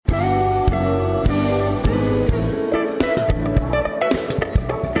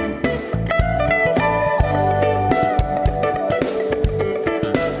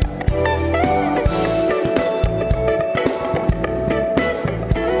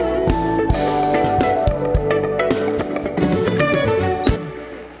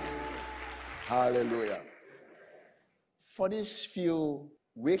these few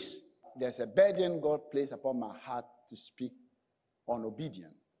weeks, there's a burden God placed upon my heart to speak on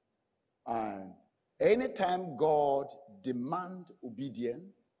obedience. And anytime God demands obedience,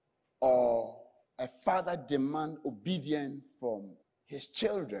 or a father demands obedience from his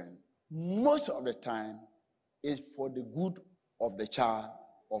children, most of the time is for the good of the child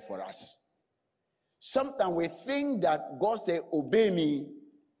or for us. Sometimes we think that God said, obey me,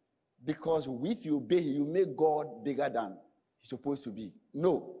 because if you obey him, you make God bigger than he's supposed to be.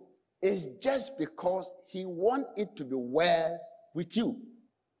 No, it's just because he wants it to be well with you.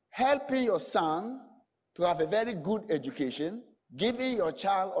 Helping your son to have a very good education, giving your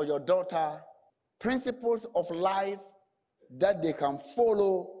child or your daughter principles of life that they can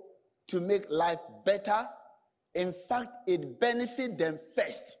follow to make life better. In fact, it benefits them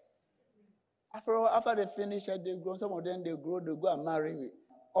first. After they finish, they grow. Some of them, they grow, they go and marry.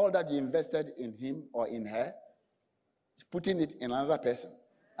 All that you invested in him or in her, putting it in another person.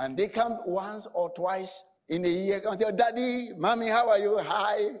 And they come once or twice in a year and say, Daddy, Mommy, how are you?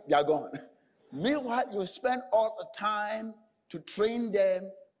 Hi, they are gone. Meanwhile, you spend all the time to train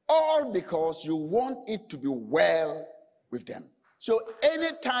them, all because you want it to be well with them. So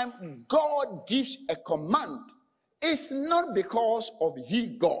anytime God gives a command, it's not because of he,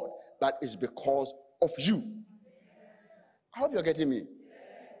 God, but it's because of you. I hope you're getting me.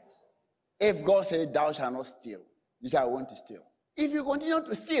 If God said, thou shalt not steal, you say, I want to steal. If you continue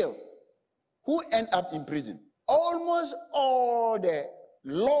to steal, who end up in prison? Almost all the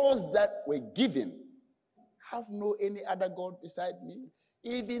laws that were given have no any other God beside me,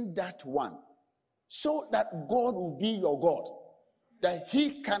 even that one. So that God will be your God, that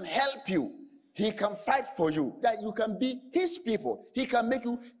he can help you, he can fight for you, that you can be his people. He can make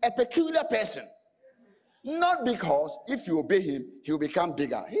you a peculiar person. Not because if you obey him, he will become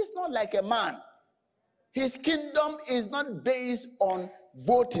bigger. He's not like a man. His kingdom is not based on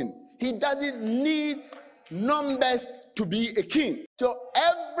voting. He doesn't need numbers to be a king. So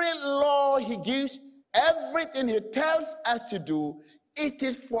every law he gives, everything he tells us to do, it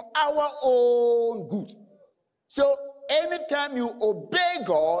is for our own good. So anytime you obey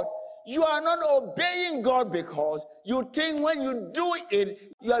God, you are not obeying God because you think when you do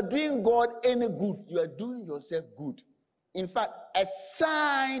it, you are doing God any good. You are doing yourself good. In fact, a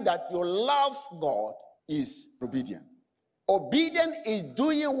sign that you love God is obedience. Obedience is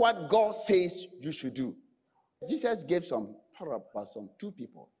doing what God says you should do. Jesus gave some parable about some two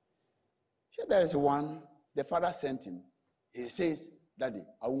people. So there is one, the father sent him. He says, Daddy,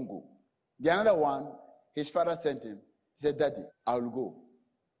 I won't go. The other one, his father sent him. He said, Daddy, I will go.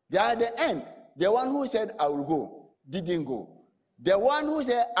 At the end, the one who said, I will go, didn't go. The one who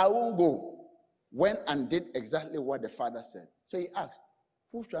said, I won't go, went and did exactly what the father said. So he asked,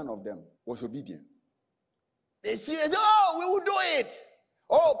 which one of them was obedient? They said, oh, we will do it.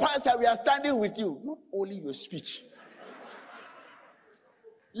 Oh, Pastor, we are standing with you. Not only your speech.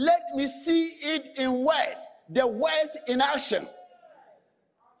 Let me see it in words, the words in action.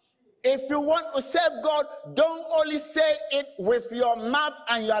 If you want to serve God, don't only say it with your mouth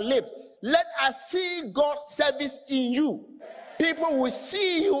and your lips. Let us see God's service in you. People will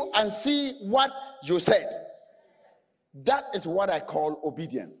see you and see what you said. That is what I call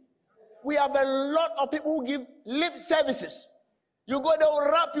obedience. We have a lot of people who give lip services. You go, they will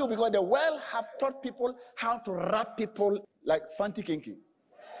rap you because the world have taught people how to rap people like Fanti Kinky.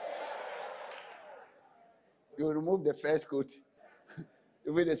 You remove the first coat.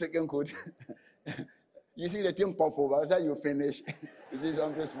 You read the second coat. You see the thing pop over. After you finish, you see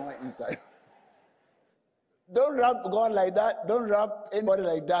something small inside. Don't rap God like that. Don't rap anybody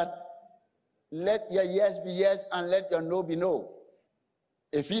like that. Let your yes be yes and let your no be no.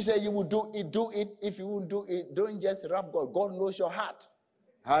 If you say you will do it, do it. If you won't do it, don't just rap God. God knows your heart.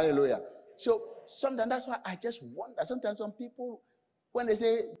 Hallelujah. So sometimes that's why I just wonder. Sometimes some people, when they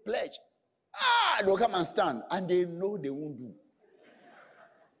say pledge, they'll come and stand and they know they won't do.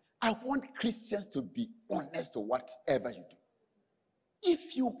 I want Christians to be honest to whatever you do.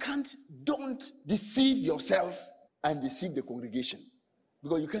 If you can't, don't deceive yourself and deceive the congregation,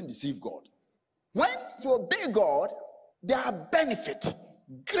 because you can't deceive God. When you obey God, there are benefits,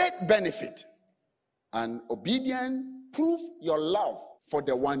 great benefit. And obedience proves your love for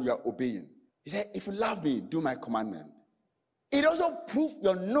the one you are obeying. He said, if you love me, do my commandment. It also proves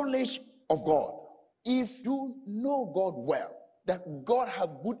your knowledge of God. If you know God well, that God have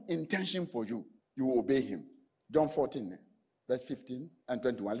good intention for you, you will obey him. John 14, verse 15 and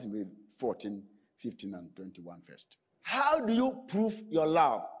 21. Let's read 14, 15 and 21 first. How do you prove your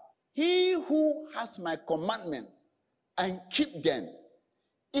love? He who has my commandments and keep them,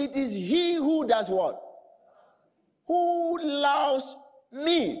 it is he who does what? who loves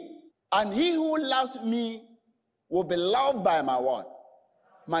me. And he who loves me will be loved by my what?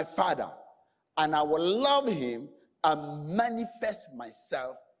 My Father. And I will love him and manifest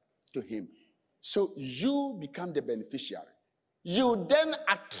myself to him. So you become the beneficiary. You then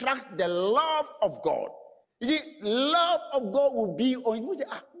attract the love of God. You see, love of God will be on you. Say,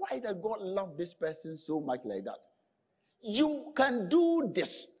 why does God love this person so much like that? You can do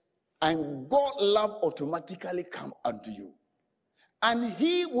this, and God love automatically come unto you. And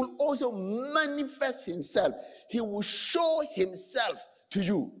he will also manifest himself. He will show himself to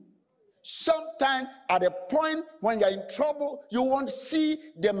you. Sometimes at a point when you're in trouble, you won't see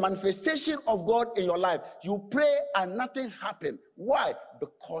the manifestation of God in your life. You pray and nothing happens. Why?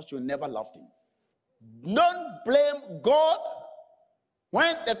 Because you never loved him. Don't blame God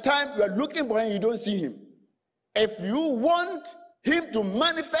when the time you are looking for him, you don't see him. If you want him to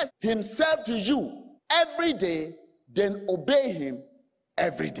manifest himself to you every day, then obey him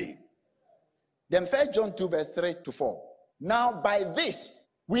every day. Then 1 John 2 verse 3 to 4. Now by this,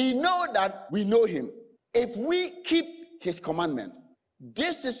 we know that we know him. If we keep his commandment,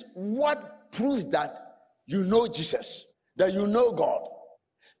 this is what proves that you know Jesus, that you know God.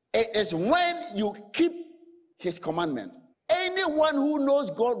 It is when you keep his commandment. Anyone who knows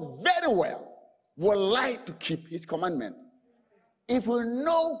God very well will like to keep his commandment. If you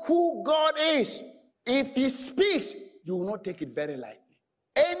know who God is, if he speaks, you will not take it very lightly.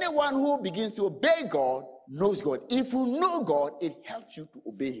 Anyone who begins to obey God knows God. If you know God, it helps you to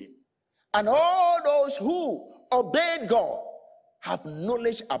obey him. And all those who obeyed God have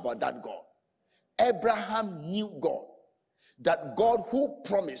knowledge about that God. Abraham knew God. That God who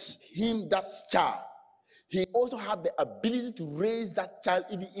promised him that child, he also had the ability to raise that child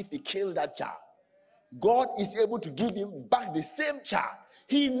even if he killed that child. God is able to give him back the same child.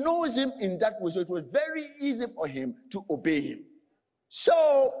 He knows him in that way, so it was very easy for him to obey him.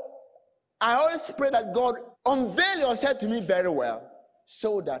 So I always pray that God unveil yourself to me very well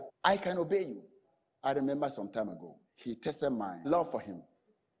so that I can obey you. I remember some time ago, he tested my love for him.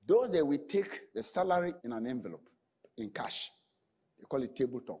 Those days we take the salary in an envelope, in cash. They call it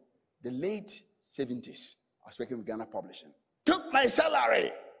table talk. The late 70s, I was working with Ghana Publishing. Took my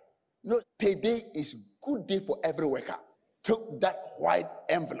salary. No, payday is good day for every worker. Took that white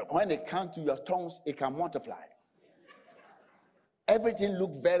envelope. When it comes to your tongues, it can multiply. Everything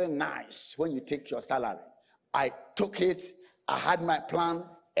looked very nice when you take your salary. I took it. I had my plan,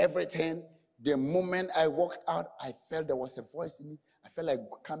 everything. The moment I walked out, I felt there was a voice in me. I felt like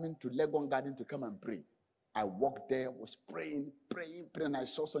coming to Legon Garden to come and pray. I walked there, was praying. I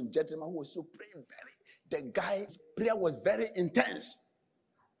saw some gentleman who was so praying the guy's prayer was very intense.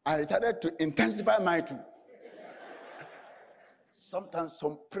 I decided to intensify mine too. Sometimes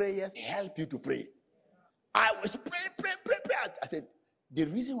some prayers help you to pray. I was praying. I said, the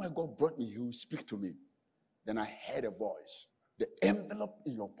reason why God brought me, he will speak to me. Then I heard a voice. The envelope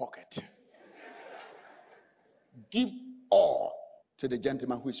in your pocket. Give all to the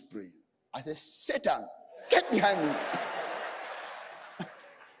gentleman who is praying. I said, Satan, get behind me.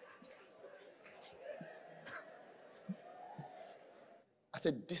 I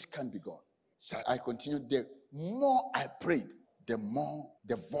said, this can't be God. So I continued. The more I prayed, the more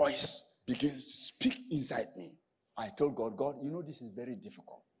the voice begins to speak inside me. I told God, you know this is very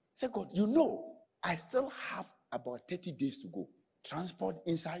difficult. I said, God, you know, I still have about 30 days to go. Transport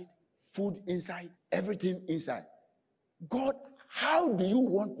inside, food inside, everything inside. God, how do you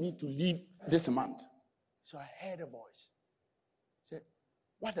want me to live this month? So I heard a voice. Said,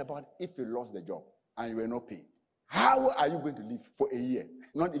 what about if you lost the job and you were not paid? How are you going to live for a year?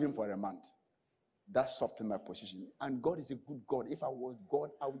 Not even for a month. That softened my position. And God is a good God. If I was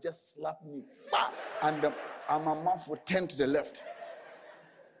God, I would just slap me. And my mouth would turn to the left.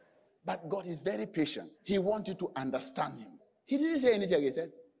 But God is very patient. He wants you to understand him. He didn't say anything. He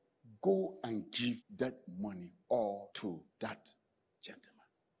said, go and give that money all to that gentleman.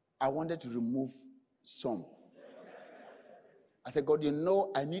 I wanted to remove some. I said, God, you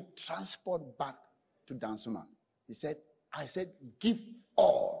know I need transport back to Dansoman. I said, give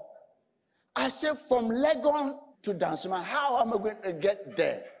all. I said, from Legon to Dansoman, how am I going to get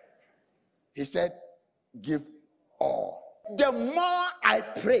there? He said, give all. The more I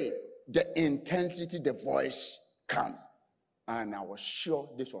prayed, the intensity, the voice comes. And I was sure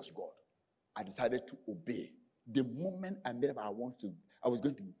this was God. I decided to obey. The moment I made up, I was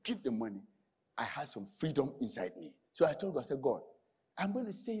going to give the money, I had some freedom inside me. So I told God, I said, God, I'm going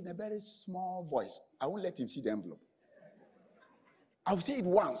to say in a very small voice. I won't let him see the envelope. I will say it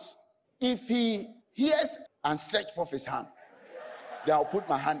once. If he hears and stretch forth his hand, then I'll put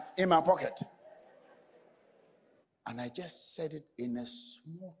my hand in my pocket. And I just said it in a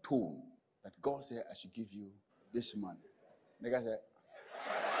small tone that God said, I should give you this money. The guy said,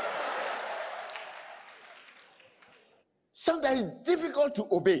 sometimes it's difficult to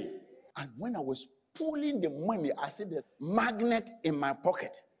obey. And when I was pulling the money, I said there's a magnet in my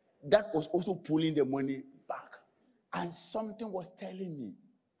pocket that was also pulling the money back. And something was telling me,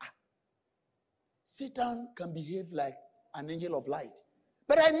 Satan can behave like an angel of light.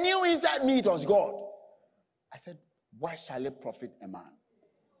 But I knew inside me it was God. I said, what shall it profit a man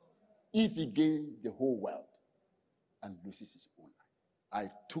if he gains the whole world and loses his own life?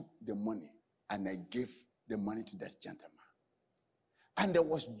 I took the money and I gave the money to that gentleman. And there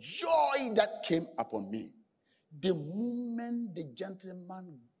was joy that came upon me. The moment the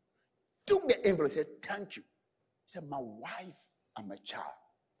gentleman took the envelope, he said, thank you. He said, my wife and my child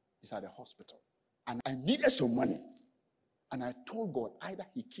is at the hospital. And I needed some money. And I told God, either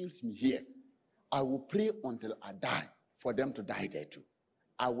he kills me here, I will pray until I die for them to die there too.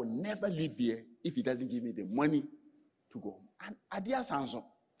 I will never leave here if he doesn't give me the money to go home. And Adia Sanson,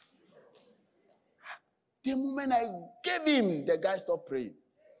 the moment I gave him, the guy stopped praying.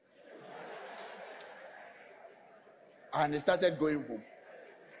 And he started going home.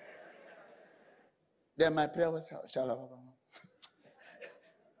 Then my prayer was, Shalom.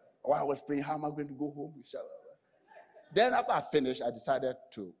 While I was praying, how am I going to go home? Then after I finished, I decided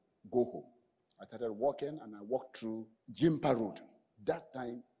to go home. I started walking and I walked through Jimpa Road. That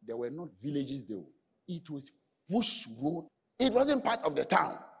time, there were not villages there. It was bush road. It wasn't part of the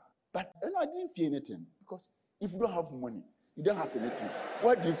town. But I didn't fear anything because if you don't have money, you don't have anything.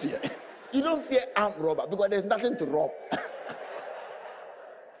 What do you fear? You don't fear armed robber because there's nothing to rob.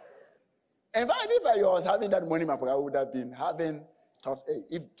 In fact, if I was having that money in my pocket, I would have been thought, hey,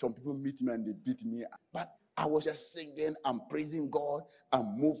 if some people meet me and they beat me. But I was just singing and praising God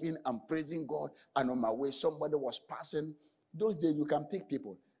and moving and praising God. And on my way, somebody was passing. Those days, you can pick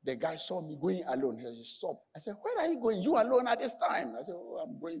people. The guy saw me going alone. He said, stop. I said, where are you going? You alone at this time? I said, oh,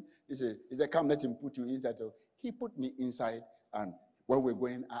 I'm going. He said, come, let him put you inside. So he put me inside. And when we're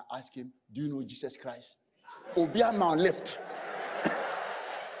going, I asked him, do you know Jesus Christ? Obiama on left.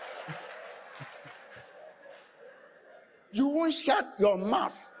 You won't shut your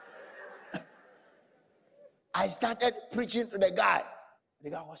mouth. I started preaching to the guy. The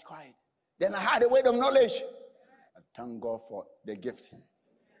guy was quiet. Then I had a word of knowledge. I thank God for the gift.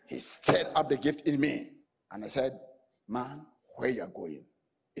 He stirred up the gift in me. And I said, man, where you're going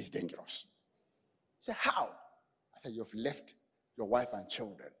is dangerous. He said, how? I said, you've left your wife and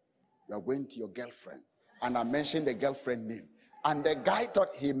children. You are going to your girlfriend. And I mentioned the girlfriend name. And the guy thought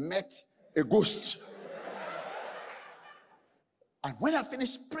he met a ghost. And when I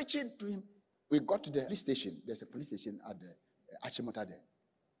finished preaching to him, we got to the police station. There's a police station at the Achimota there.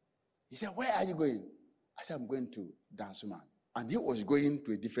 He said, where are you going? I said, I'm going to Dansuman. And he was going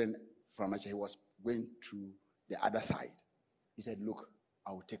to a different pharmacy. He was going to the other side. He said, look,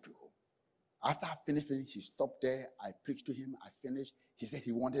 I will take you home. After I finished, he stopped there. I preached to him. I finished. He said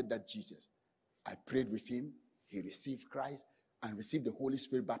he wanted that Jesus. I prayed with him. He received Christ and received the Holy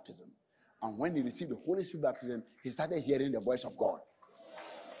Spirit baptism. And when he received the Holy Spirit baptism, he started hearing the voice of God.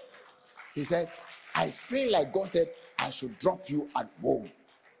 He said, I feel like God said, I should drop you at home.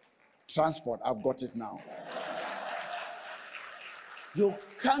 Transport, I've got it now. You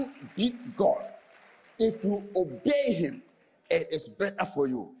can't beat God. If you obey him, it is better for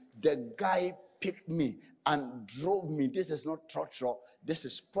you. The guy picked me and drove me. This is not trotro. This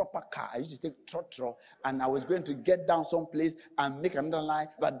is proper car. I used to take trotro, and I was going to get down someplace and make another line.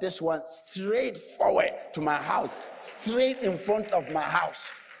 But this one straight forward to my house, straight in front of my house.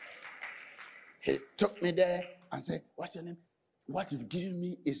 He took me there and said, what's your name? What you've given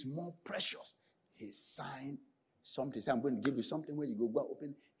me is more precious. He signed something. He said, I'm going to give you something where you go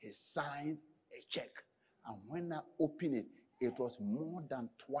open. He signed a check. And when I opened it, it was more than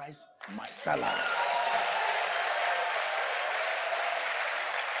twice my salary.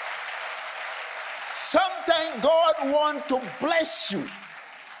 Sometimes God wants to bless you.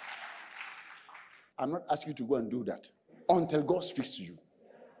 I'm not asking you to go and do that until God speaks to you.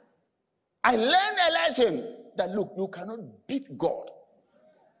 I learned a lesson that, look, you cannot beat God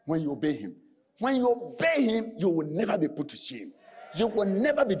when you obey him. When you obey him, you will never be put to shame. You will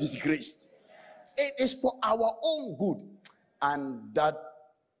never be disgraced. It is for our own good. And that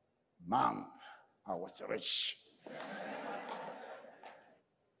man, I was rich.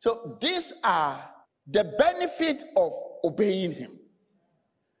 So these are the benefit of obeying him.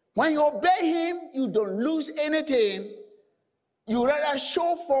 When you obey him, you don't lose anything. You rather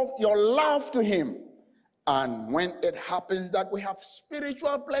show forth your love to him And when it happens that we have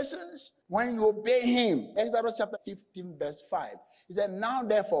spiritual blessings, when you obey him, Exodus chapter 15 verse 5, he said, now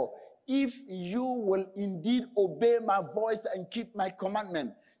therefore, if you will indeed obey my voice and keep my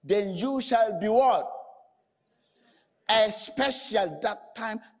commandment, then you shall be what? A special. That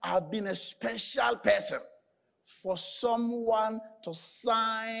time I've been a special person for someone to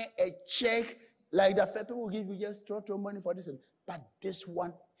sign a check like that. People will give you just throw money for this. But this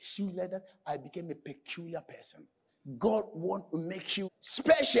one, you like that, I became a peculiar person. God wants to make you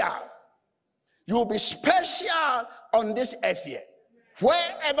special. You will be special on this earth here.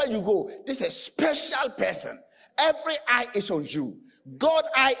 Wherever you go, this is a special person. Every eye is on you. God's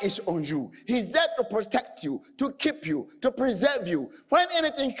eye is on you. He's there to protect you, to keep you, to preserve you. When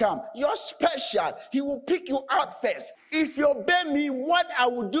anything comes, you're special. He will pick you out first. If you obey me, what I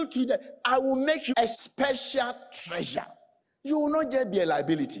will do to you, I will make you a special treasure. You will not just be a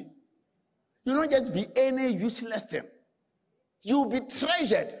liability. You will not just be any useless thing. You will be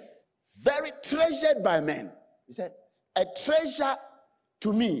treasured, very treasured by men. He said, a treasure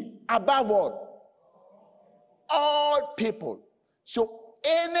to me above all people. So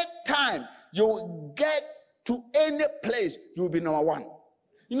anytime you get to any place, you will be number one.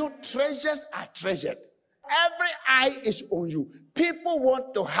 You know, treasures are treasured. Every eye is on you. People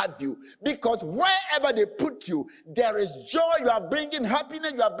want to have you because wherever they put you, there is joy. You are bringing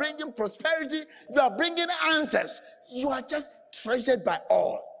happiness. You are bringing prosperity. You are bringing answers. You are just treasured by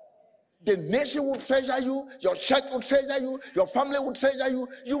all. The nation will treasure you. Your church will treasure you. Your family will treasure you.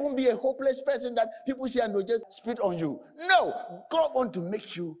 You won't be a hopeless person that people see and will just spit on you. No, God wants to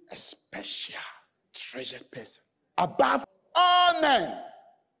make you a special, treasured person above all men.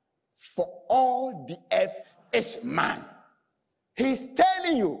 For all the earth is mine. He's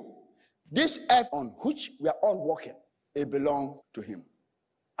telling you, this earth on which we are all walking, it belongs to him.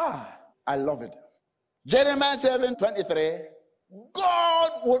 I love it. Jeremiah 7:23,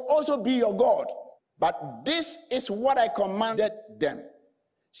 God will also be your God. But this is what I commanded them,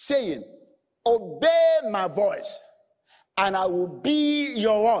 saying, obey my voice, and I will be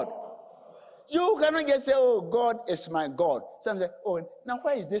your word. You cannot just say, oh, God is my God. Some say, oh, now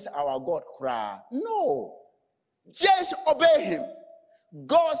why is this our God? No. Just obey him.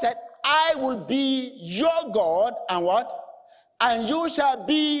 God said, I will be your God, and what? And you shall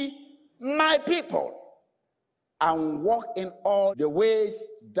be my people, and walk in all the ways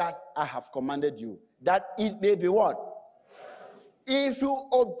that I have commanded you, that it may be what? If you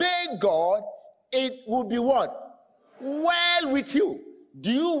obey God, it will be what? Well with you.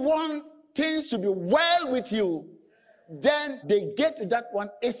 Do you want things to be well with you? Then they get to that one,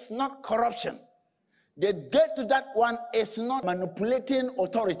 it's not corruption. They get to that one, it's not manipulating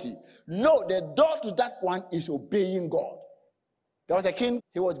authority. No, the door to that one is obeying God. There was a king,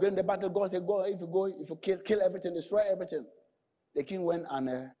 he was going to battle. God said, go, if you kill everything, destroy everything. The king went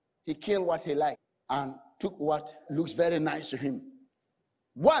and he killed what he liked and took what looks very nice to him.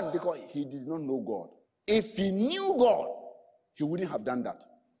 One, because he did not know God. If he knew God, he wouldn't have done that.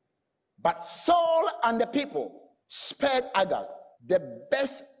 But Saul and the people spared Agag, the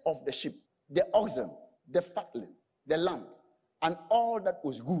best of the sheep, the oxen, the fatling, the land, and all that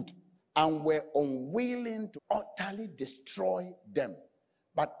was good, and were unwilling to utterly destroy them.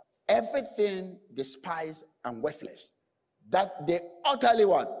 But everything despised and worthless, that they utterly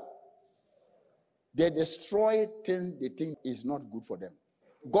what? They destroy things they think is not good for them.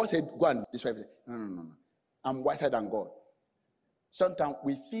 God said, go and destroy everything. No. I'm wiser than God. Sometimes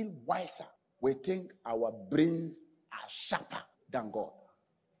we feel wiser. We think our brains are sharper than God.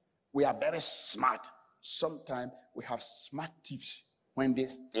 We are very smart. Sometimes we have smart thieves. When they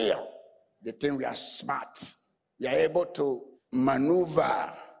steal, they think we are smart. We are able to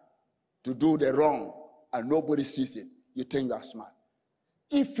maneuver to do the wrong and nobody sees it. You think you are smart.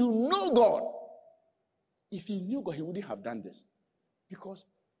 If you know God, if he knew God, he wouldn't have done this. Because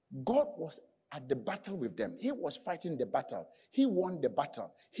God was at the battle with them. He was fighting the battle. He won the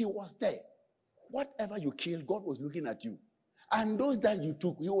battle. He was there. Whatever you killed, God was looking at you. And those that you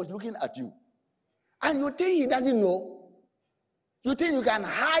took, he was looking at you. And you think he doesn't know? You think you can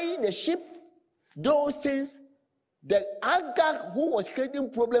hide the sheep? Those things, the Agag who was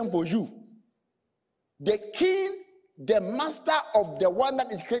creating problem for you, the king, the master of the one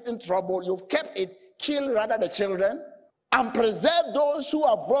that is creating trouble, you've kept it, kill rather the children, and preserve those who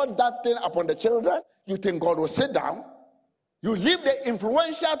have brought that thing upon the children. You think God will sit down? You leave the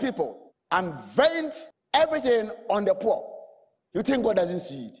influential people and vent everything on the poor. You think God doesn't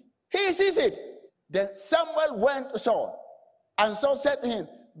see it? He sees it. Then Samuel went to Saul, and Saul said to him,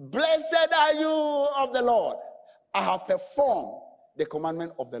 blessed are you of the Lord. I have performed the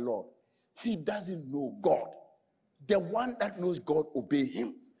commandment of the Lord. he doesn't know God. The one that knows God, obey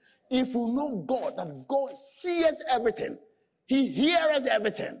him. If you know God, that God sees everything, he hears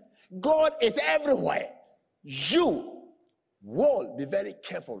everything, God is everywhere, you will be very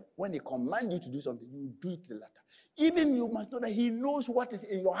careful. When he commands you to do something, you do it to the letter. Even you must know that he knows what is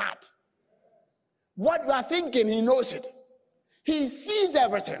in your heart. What you are thinking, he knows it. He sees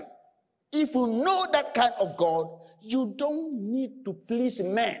everything. If you know that kind of God, you don't need to please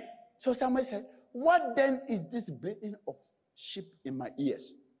men. So somebody said, what then is this bleating of sheep in my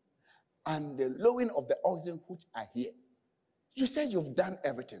ears and the lowing of the oxen which I hear? You said you've done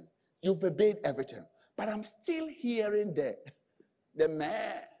everything. You've obeyed everything. But I'm still hearing the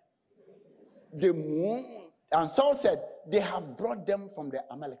man, the moon. And Saul said, they have brought them from the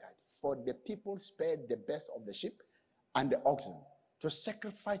Amalekites, for the people spared the best of the sheep and the oxen to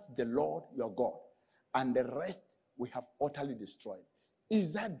sacrifice the Lord your God, and the rest we have utterly destroyed.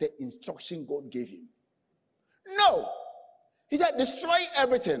 Is that the instruction God gave him? No. He said, destroy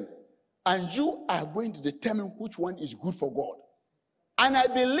everything, and you are going to determine which one is good for God. And I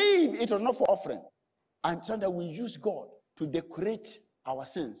believe it was not for offering. And so that we use God to decorate our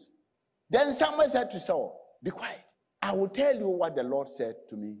sins. Then someone said to Saul, be quiet. I will tell you what the Lord said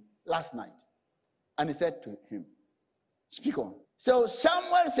to me last night. And he said to him, speak on. So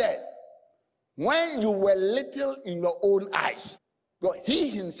Samuel said, when you were little in your own eyes, well, he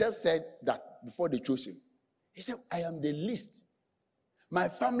himself said that before they chose him. He said, I am the least. My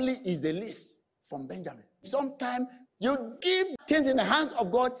family is the least from Benjamin. Sometimes you give things in the hands of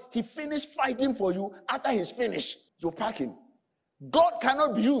God, he finished fighting for you. After he's finished, you pack him. God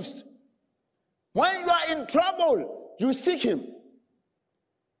cannot be used. When you are in trouble, you seek him.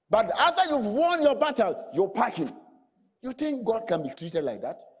 But after you've won your battle, you pack him. You think God can be treated like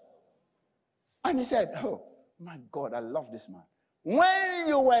that? And he said, oh, my God, I love this man. When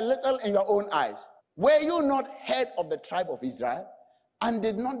you were little in your own eyes, were you not head of the tribe of Israel? And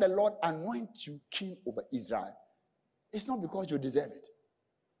did not the Lord anoint you king over Israel? It's not because you deserve it.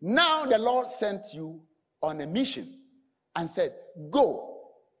 Now the Lord sent you on a mission and said,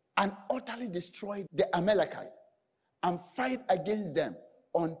 go and utterly destroy the Amalekite and fight against them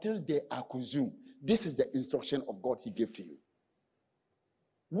until they are consumed. This is the instruction of God he gave to you.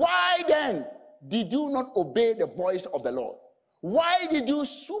 Why then did you not obey the voice of the Lord? Why did you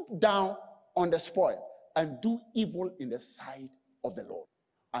swoop down on the spoil and do evil in the sight of the Lord?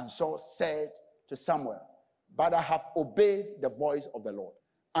 And Saul said to Samuel, but I have obeyed the voice of the Lord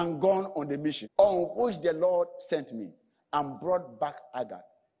and gone on the mission on which the Lord sent me and brought back Agag,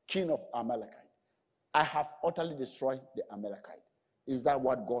 king of Amalekite. I have utterly destroyed the Amalekite. Is that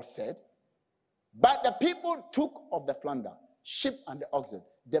what God said? But the people took of the plunder, sheep and the oxen,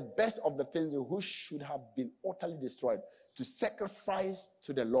 the best of the things which should have been utterly destroyed, to sacrifice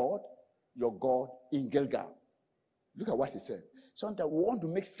to the Lord your God in Gilgal. Look at what he said. Sometimes we want to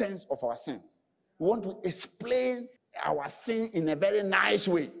make sense of our sins. We want to explain our sin in a very nice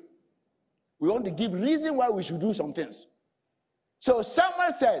way. We want to give reason why we should do some things. So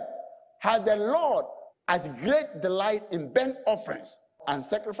someone said, has the Lord as great delight in burnt offerings and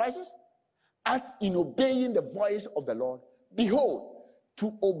sacrifices as in obeying the voice of the Lord? Behold,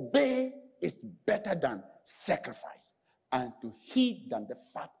 to obey is better than sacrifice, and to heed than the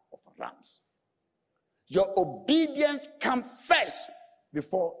fat of rams. Your obedience comes first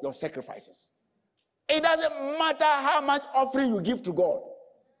before your sacrifices. It doesn't matter how much offering you give to God.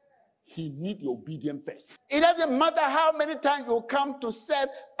 He needs your obedience first. It doesn't matter how many times you come to serve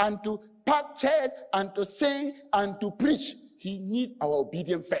and to pack chairs and to sing and to preach. He needs our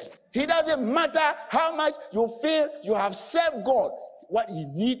obedience first. It doesn't matter how much you feel you have served God. What he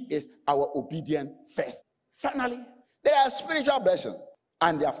needs is our obedience first. Finally, there are spiritual blessings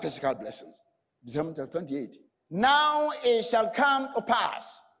and there are physical blessings. Deuteronomy 28. Now it shall come to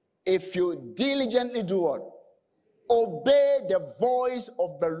pass, if you diligently do what? Obey the voice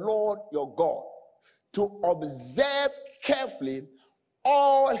of the Lord your God, to observe carefully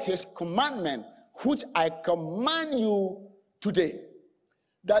all his commandments, which I command you today,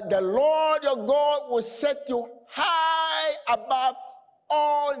 that the Lord your God will set you high above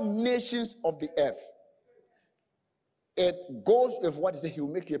all nations of the earth. It goes with what he said. He will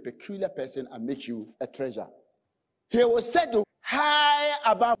make you a peculiar person and make you a treasure. He will set you high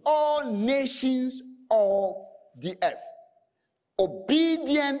above all nations of the earth.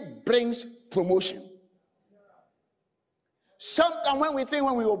 Obedience brings promotion. Sometimes when we think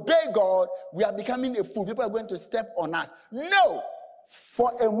when we obey God, we are becoming a fool. People are going to step on us. No.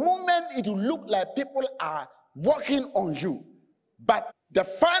 For a moment, it will look like people are walking on you. But the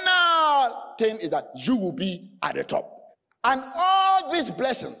final thing is that you will be at the top. And all all these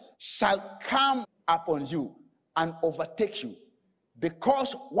blessings shall come upon you and overtake you.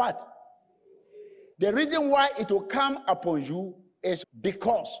 Because what? The reason why it will come upon you is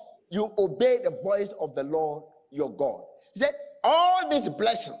because you obey the voice of the Lord your God. He said, all these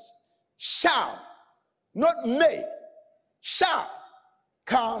blessings shall, not may, shall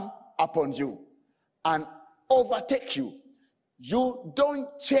come upon you and overtake you. You don't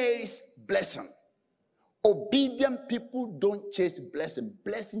chase blessing. Obedient people don't chase blessing.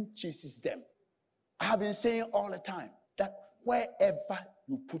 Blessing chases them. I have been saying all the time that wherever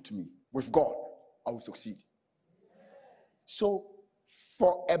you put me with God, I will succeed. So,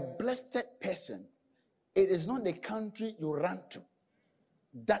 for a blessed person, it is not the country you run to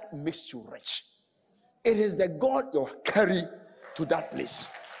that makes you rich. It is the God you carry to that place.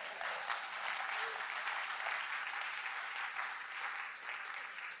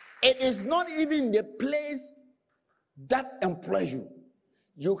 It is not even the place that employs you.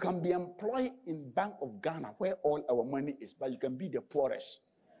 You can be employed in Bank of Ghana where all our money is, but you can be the poorest.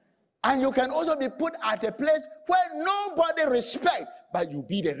 And you can also be put at a place where nobody respects, but you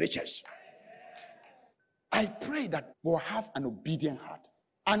be the richest. I pray that we'll have an obedient heart.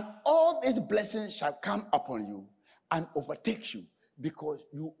 And all these blessings shall come upon you and overtake you because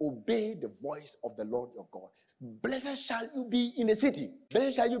you obey the voice of the Lord your God. Blessed shall you be in the city.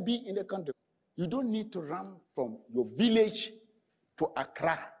 Blessed shall you be in the country. You don't need to run from your village to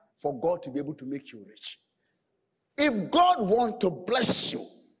Accra for God to be able to make you rich. If God wants to bless you,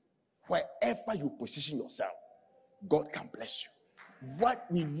 wherever you position yourself, God can bless you. What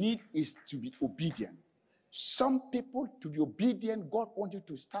we need is to be obedient. Some people to be obedient, God wants you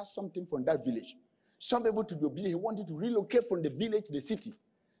to start something from that village. Some people to be obedient, He wants you to relocate from the village to the city.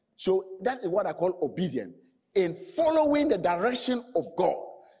 So that is what I call obedience. In following the direction of God,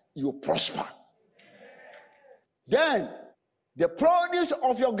 you prosper. Then, the produce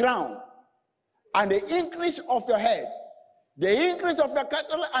of your ground and the increase of your head, the increase of your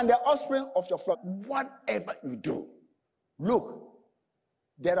cattle and the offspring of your flock, whatever you do. Look,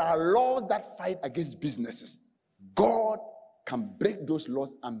 there are laws that fight against businesses. God can break those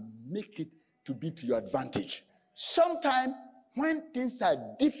laws and make it to be to your advantage. Sometimes when things are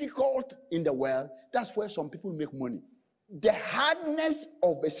difficult in the world, that's where some people make money. The hardness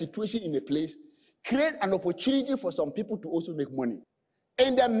of a situation in a place create an opportunity for some people to also make money.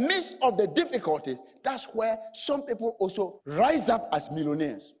 In the midst of the difficulties, that's where some people also rise up as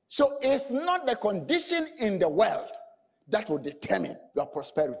millionaires. So it's not the condition in the world that will determine your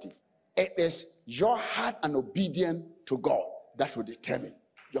prosperity. It is your heart and obedience to God that will determine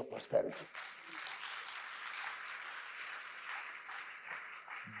your prosperity.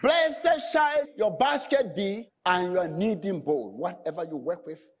 Blessed shall your basket be and your kneading bowl. Whatever you work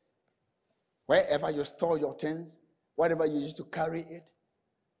with, wherever you store your things, whatever you use to carry it,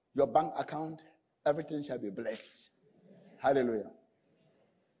 your bank account, everything shall be blessed. Hallelujah.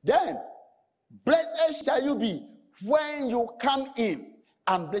 Then, blessed shall you be when you come in,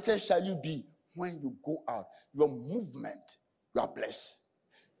 and blessed shall you be when you go out. Your movement, you are blessed.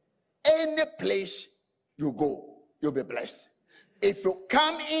 Any place you go, you'll be blessed. If you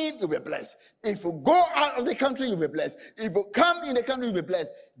come in, you'll be blessed. If you go out of the country, you'll be blessed. If you come in the country, you'll be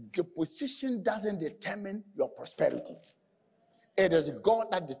blessed. The position doesn't determine your prosperity. It is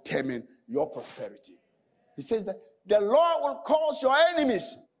God that determines your prosperity. He says that the Lord will cause your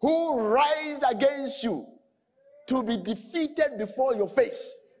enemies who rise against you to be defeated before your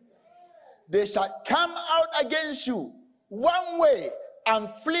face. They shall come out against you one way and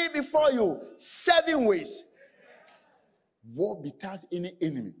flee before you 7 ways. War betides any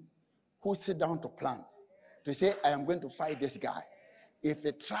enemy who sit down to plan, to say, I am going to fight this guy. If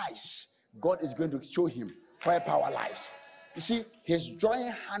he tries, God is going to show him where power lies. You see, he's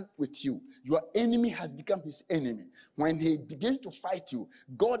joining hand with you. Your enemy has become his enemy. When he begins to fight you,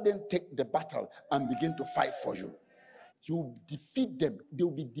 God then take the battle and begin to fight for you. You defeat them. They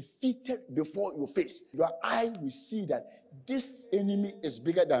will be defeated before your face. Your eye will see that this enemy is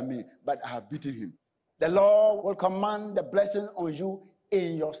bigger than me, but I have beaten him. The Lord will command the blessing on you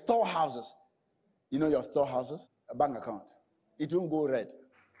in your storehouses. You know your storehouses? A bank account. It won't go red.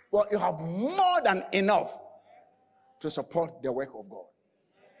 Well, you have more than enough to support the work of God.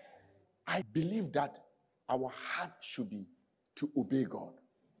 I believe that our heart should be to obey God.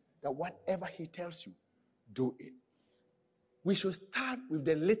 That whatever He tells you, do it. We should start with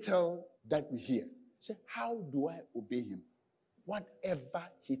the little that we hear. Say, how do I obey Him? Whatever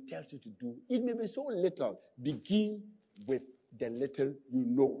He tells you to do, it may be so little. Begin with the little you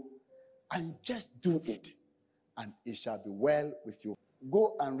know. And just do it. And it shall be well with you.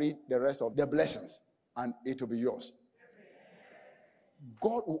 Go and read the rest of the blessings, and it will be yours.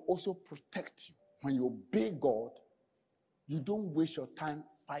 God will also protect you. When you obey God, you don't waste your time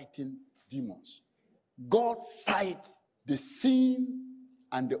fighting demons. God fights the seen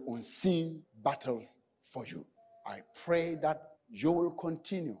and the unseen battles for you. I pray that you will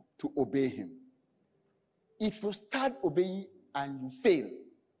continue to obey him. If you start obeying and you fail,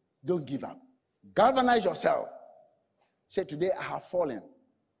 don't give up. Galvanize yourself. Say, today I have fallen.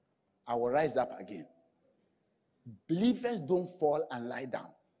 I will rise up again. Believers don't fall and lie down.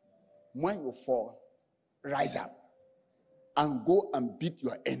 When you fall, rise up and go and beat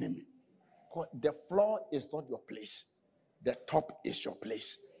your enemy. Because the floor is not your place. The top is your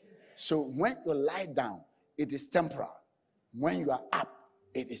place. So when you lie down, it is temporal. When you are up,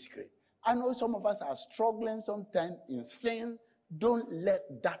 it is great. I know some of us are struggling sometimes in sin. Don't let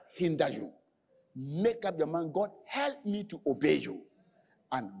that hinder you. Make up your mind, God, help me to obey you.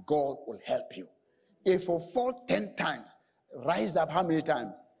 And God will help you. If you fall 10 times, rise up how many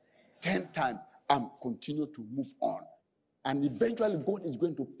times? 10 times, and continue to move on. And eventually God is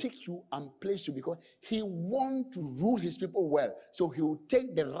going to pick you and place you because he wants to rule his people well. So he will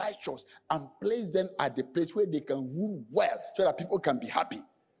take the righteous and place them at the place where they can rule well so that people can be happy.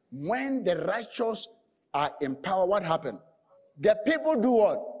 When the righteous are in power, what happened? The people do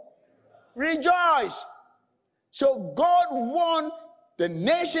what? Rejoice. So God wants the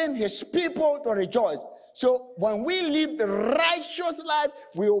nation, his people, to rejoice. So when we live the righteous life,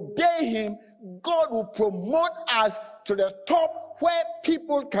 we obey him, God will promote us to the top where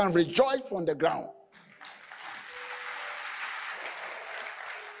people can rejoice from the ground.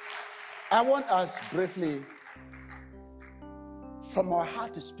 I want us briefly from our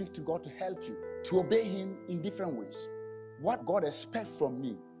heart to speak to God to help you to obey him in different ways. What God expects from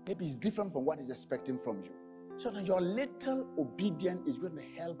me maybe is different from what he's expecting from you. So that your little obedience is going to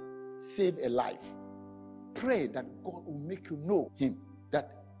help save a life. Pray that God will make you know him.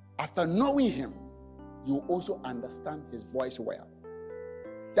 That after knowing him, you will also understand his voice well.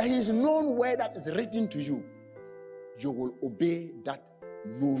 That his known word that is written to you, you will obey that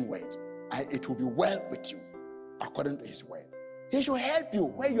known word. And it will be well with you according to his word. He should help you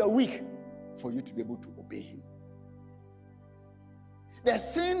where you are weak for you to be able to obey him. The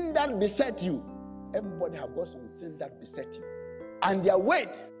sin that beset you, everybody have got some sin that beset you. And their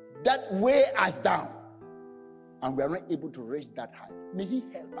weight that weigh us down. And we are not able to reach that high. May he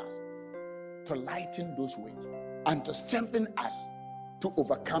help us to lighten those weights and to strengthen us to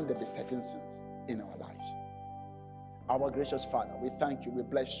overcome the besetting sins in our lives. Our gracious Father, we thank you, we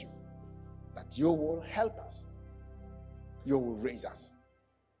bless you, that you will help us. You will raise us.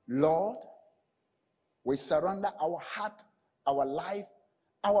 Lord, we surrender our heart, our life,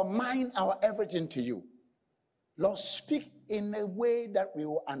 our mind, our everything to you. Lord, speak in a way that we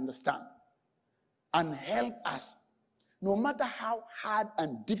will understand and help us, no matter how hard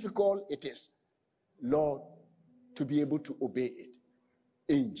and difficult it is, Lord, to be able to obey it.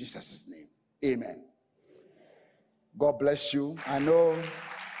 In Jesus' name, amen. God bless you. I know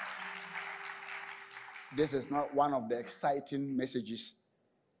this is not one of the exciting messages,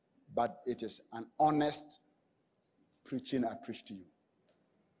 but it is an honest preaching I preach to you.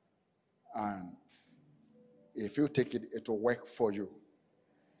 And if you take it, it will work for you.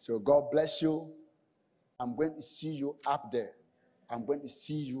 So God bless you. I'm going to see you up there. I'm going to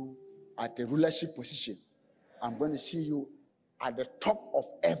see you at the rulership position. I'm going to see you at the top of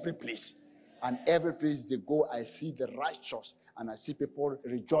every place. And every place they go, I see the righteous and I see people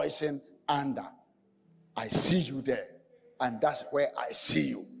rejoicing under. I see you there. And that's where I see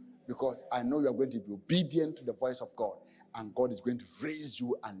you. Because I know you are going to be obedient to the voice of God. And God is going to raise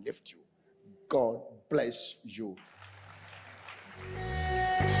you and lift you. God bless you.